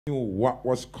knew what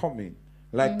was coming.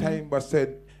 Like Taimba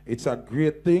said, it's a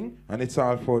great thing and it's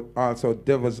also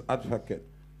devil's advocate.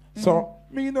 So,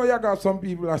 me you know you got some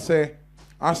people that say,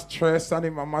 I stress and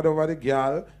I'm mad over the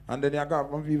girl, and then you got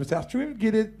some people say, I should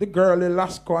give it the girl the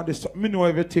last call, me know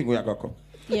everything where you got come.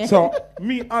 Yeah. So,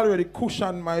 me already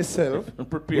cushion myself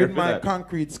with my that.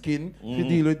 concrete skin to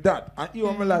deal with that. And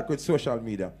even me like with social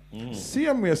media.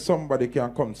 Same way somebody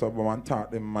can come to someone and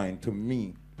talk their mind to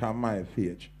me, to my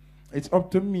page. It's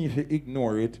up to me if you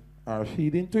ignore it or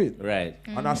feed into it. Right.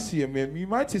 And I see me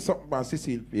might see something on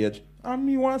Cecile page, and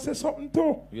me want to say something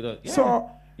too. You know, yeah.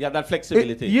 So, You have that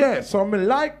flexibility. yeah, so me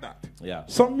like that. Yeah.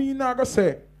 So me not gonna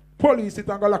say, police it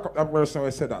and go lock up that person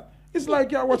who said that. It's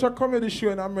like you watch a comedy show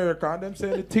in America and them say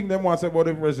the thing them want to say about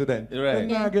the president. Right. Then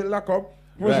now get locked up.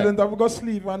 President have to go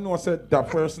sleep and know said that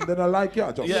person then I like you.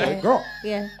 Just say go.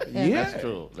 Yeah. That's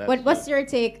true. What's your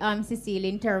take, Cecile,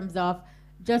 in terms of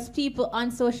just people on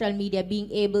social media being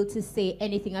able to say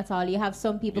anything at all? You have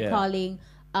some people calling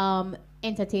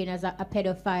entertainers a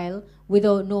pedophile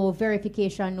without no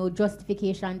verification, no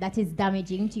justification. That is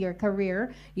damaging to your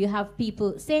career. You have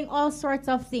people saying all sorts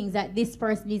of things that this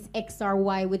person is X or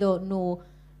Y without no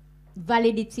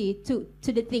validity to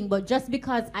the thing. But just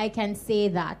because I can say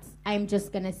that, I'm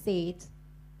just gonna say it.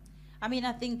 I mean,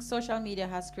 I think social media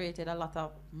has created a lot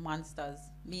of monsters,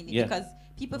 meaning Yeah. because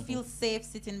people feel safe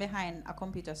sitting behind a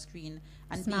computer screen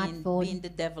and Smartphone. being the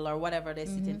devil or whatever they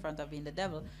sit in front of being the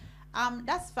devil.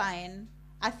 That's fine.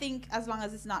 I think as long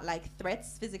as it's not like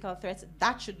threats, physical threats,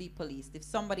 that should be policed. If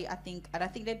somebody, I think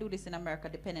they do this in America,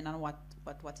 depending on what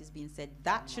is being said,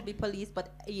 that should be policed. But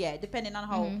yeah, depending on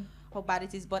how bad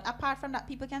it is. But apart from that,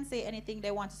 people can say anything they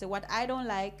want to say. What I don't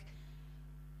like,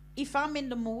 if I'm in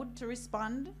the mood to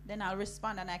respond, then I'll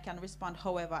respond, and I can respond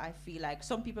however I feel like.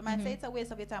 Some people might say it's a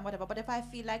waste of your time, whatever. But if I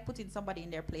feel like putting somebody in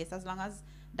their place, as long as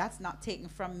that's not taken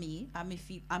from me, I'm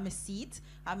a seat,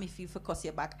 I'm if you for cuss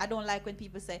your back. I don't like when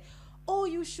people say, "Oh,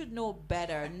 you should know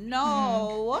better."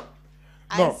 No.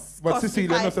 No, but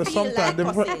Cecilia, you know, say sometimes the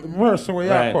person where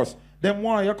you cuss, them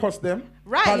want you cuss them.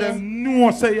 Right. Because them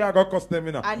know say you gonna cuss them,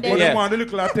 you know. And But then they want a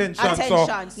little attention. So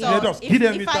you just give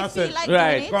them it I and feel say, like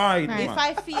Right. doing it, Right. if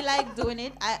I feel like doing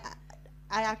it, I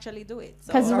actually do it. So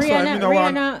Because That's why me no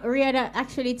Rihanna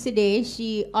actually today,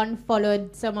 she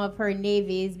unfollowed some of her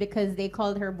navies because they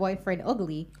called her boyfriend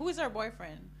ugly. who is her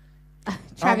boyfriend? I'm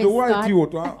Travis the white Scott.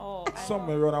 youth, Oh, I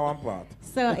somewhere around one part.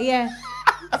 So, yeah.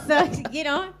 So, you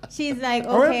know, she's like,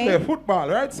 I went okay. play football,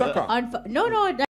 right? Soccer. No,